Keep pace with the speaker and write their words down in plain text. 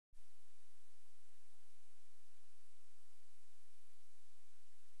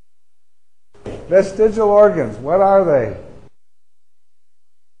Vestigial organs, what are they?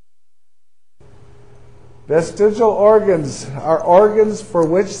 Vestigial organs are organs for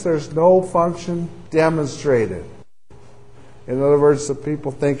which there's no function demonstrated. In other words, the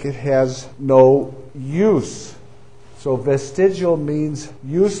people think it has no use. So vestigial means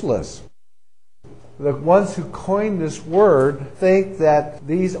useless. The ones who coined this word think that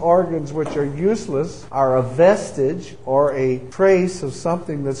these organs which are useless are a vestige or a trace of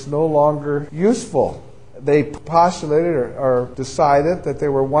something that's no longer useful. They postulated or decided that they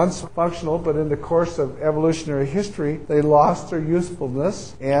were once functional, but in the course of evolutionary history, they lost their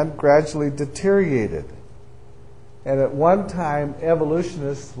usefulness and gradually deteriorated. And at one time,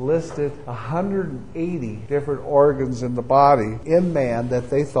 evolutionists listed 180 different organs in the body in man that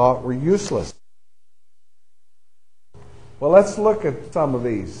they thought were useless. Well, let's look at some of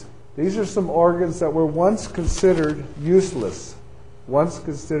these. These are some organs that were once considered useless, once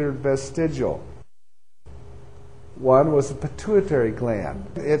considered vestigial. One was the pituitary gland.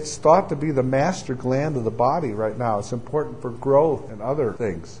 It's thought to be the master gland of the body right now. It's important for growth and other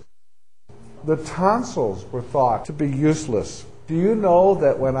things. The tonsils were thought to be useless. Do you know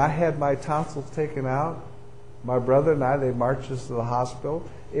that when I had my tonsils taken out, my brother and I, they marched us to the hospital.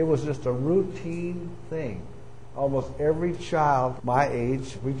 It was just a routine thing. Almost every child my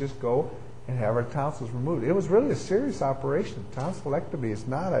age, we just go and have our tonsils removed. It was really a serious operation. Tonsillectomy is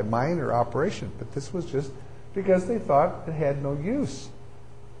not a minor operation, but this was just because they thought it had no use.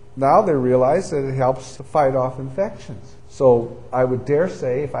 Now they realize that it helps to fight off infections. So I would dare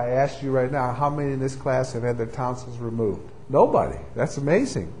say, if I asked you right now, how many in this class have had their tonsils removed? Nobody. That's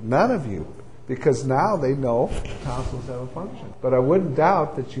amazing. None of you. Because now they know tonsils have a function. But I wouldn't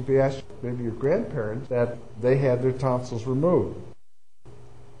doubt that you've asked maybe your grandparents that they had their tonsils removed.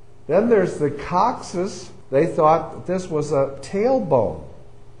 Then there's the coccyx. They thought that this was a tailbone.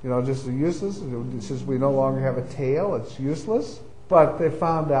 You know, just useless. Since we no longer have a tail, it's useless. But they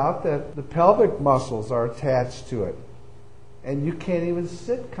found out that the pelvic muscles are attached to it. And you can't even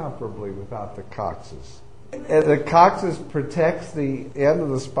sit comfortably without the coccyx. And the coccyx protects the end of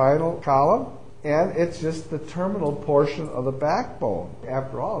the spinal column, and it's just the terminal portion of the backbone.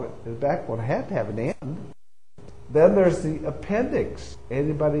 After all, the backbone had to have an end. Then there's the appendix.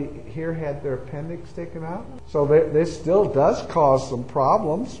 Anybody here had their appendix taken out? So this still does cause some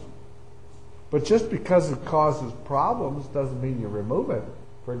problems. But just because it causes problems doesn't mean you remove it.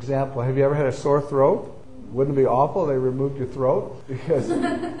 For example, have you ever had a sore throat? Wouldn't it be awful if they removed your throat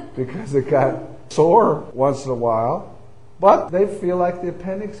because it got sore once in a while? But they feel like the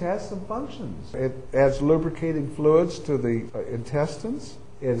appendix has some functions. It adds lubricating fluids to the intestines.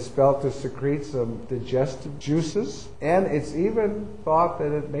 It is felt to secrete some digestive juices. And it's even thought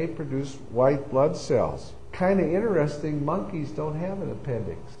that it may produce white blood cells. Kind of interesting, monkeys don't have an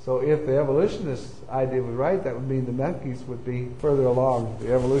appendix. So if the evolutionist idea was right, that would mean the monkeys would be further along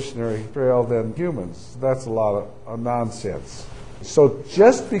the evolutionary trail than humans. That's a lot of nonsense. So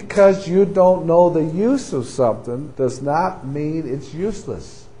just because you don't know the use of something does not mean it's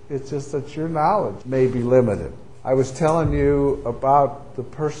useless. It's just that your knowledge may be limited. I was telling you about the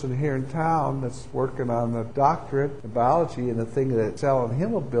person here in town that's working on the doctorate in biology, and the thing that selling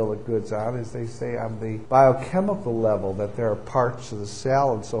him a bill of goods on is they say on the biochemical level that there are parts of the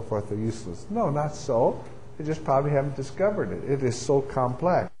cell and so forth that are useless. No, not so. They just probably haven't discovered it. It is so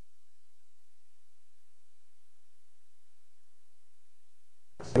complex.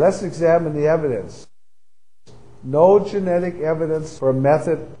 Let's examine the evidence. No genetic evidence for a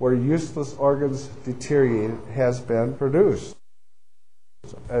method where useless organs deteriorate has been produced.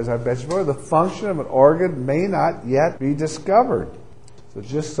 As I mentioned before, the function of an organ may not yet be discovered. So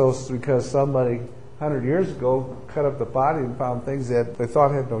just because somebody 100 years ago cut up the body and found things that they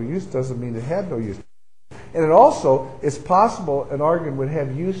thought had no use doesn't mean it had no use. And it also, it's possible an organ would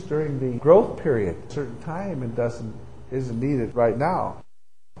have use during the growth period at a certain time and isn't needed right now.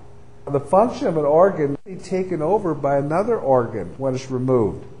 The function of an organ may be taken over by another organ when it's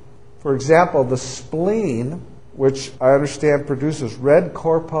removed. For example, the spleen, which I understand produces red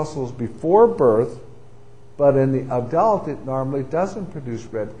corpuscles before birth, but in the adult it normally doesn't produce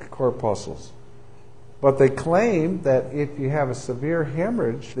red corpuscles. But they claim that if you have a severe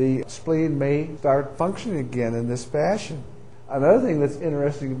hemorrhage, the spleen may start functioning again in this fashion. Another thing that's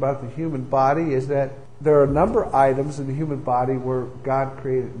interesting about the human body is that there are a number of items in the human body where God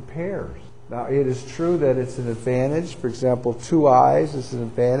created in pairs. Now, it is true that it's an advantage. For example, 2 eyes is an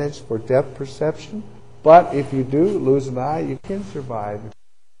advantage for depth perception. But if you do lose an eye, you can survive.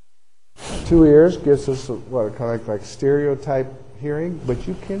 2 ears gives us what kind of like stereotype hearing, but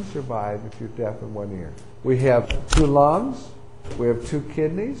you can survive if you're deaf in 1 ear. We have 2 lungs. We have 2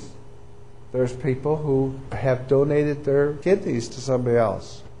 kidneys. There's people who have donated their kidneys to somebody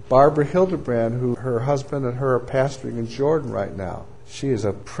else. Barbara Hildebrand, who her husband and her are pastoring in Jordan right now. She is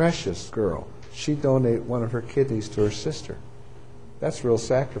a precious girl. She donated one of her kidneys to her sister. That's real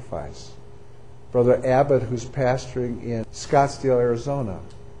sacrifice. Brother Abbott, who's pastoring in Scottsdale, Arizona,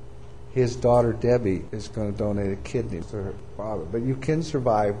 his daughter Debbie is going to donate a kidney to her father. But you can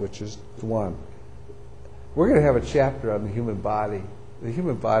survive, which is one. We're going to have a chapter on the human body. The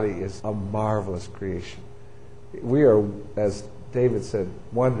human body is a marvelous creation. We are, as David said,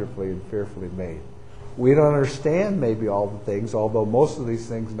 wonderfully and fearfully made. We don't understand maybe all the things, although most of these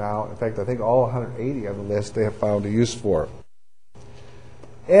things now, in fact, I think all 180 on the list they have found a use for.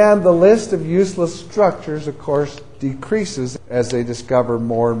 And the list of useless structures, of course, decreases as they discover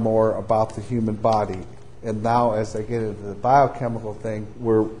more and more about the human body. And now as they get into the biochemical thing,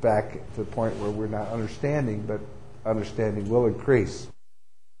 we're back to the point where we're not understanding, but understanding will increase.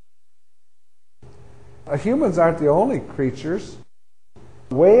 Humans aren't the only creatures.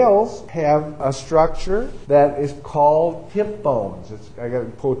 Whales have a structure that is called hip bones. I got a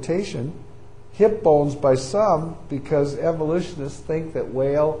quotation. Hip bones by some, because evolutionists think that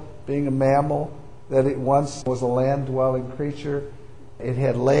whale, being a mammal, that it once was a land-dwelling creature. It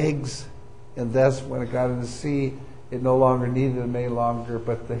had legs, and thus when it got in the sea, it no longer needed them any longer,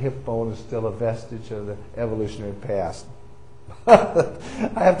 but the hip bone is still a vestige of the evolutionary past. I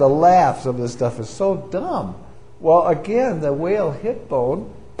have to laugh. Some of this stuff is so dumb. Well, again, the whale hip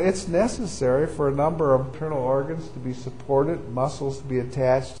bone, it's necessary for a number of internal organs to be supported, muscles to be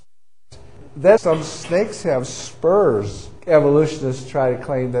attached. Then some snakes have spurs. Evolutionists try to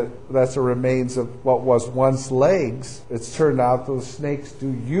claim that that's the remains of what was once legs. It's turned out those snakes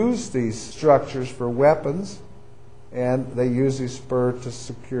do use these structures for weapons, and they use these spurs to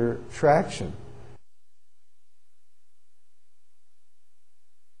secure traction.